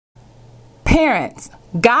Parents,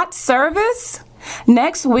 got service?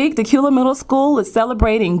 Next week, Dacula Middle School is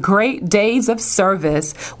celebrating Great Days of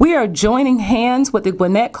Service. We are joining hands with the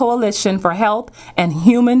Gwinnett Coalition for Health and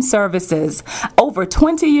Human Services. Over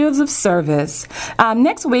 20 years of service.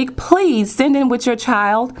 Next week, please send in with your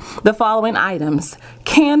child the following items: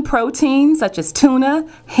 canned proteins such as tuna,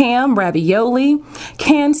 ham, ravioli,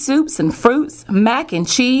 canned soups and fruits, mac and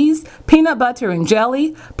cheese, peanut butter and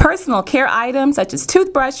jelly, personal care items such as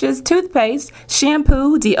toothbrushes, toothpaste,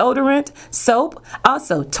 shampoo, deodorant, soap,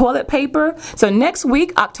 also toilet paper. So next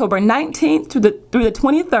week, October 19th through the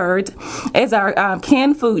 23rd, is our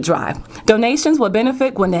canned food drive. Donations will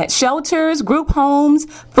benefit Gwinnett shelters, group homes,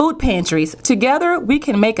 food pantries. Together, we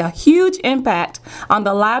can make a huge impact on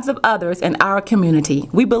the lives of others in our community.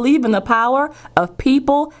 We believe in the power of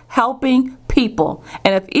people helping people.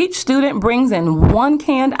 And if each student brings in one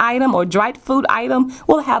canned item or dried food item,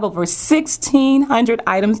 we'll have over 1,600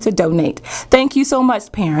 items to donate. Thank you so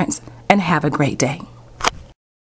much, parents, and have a great day.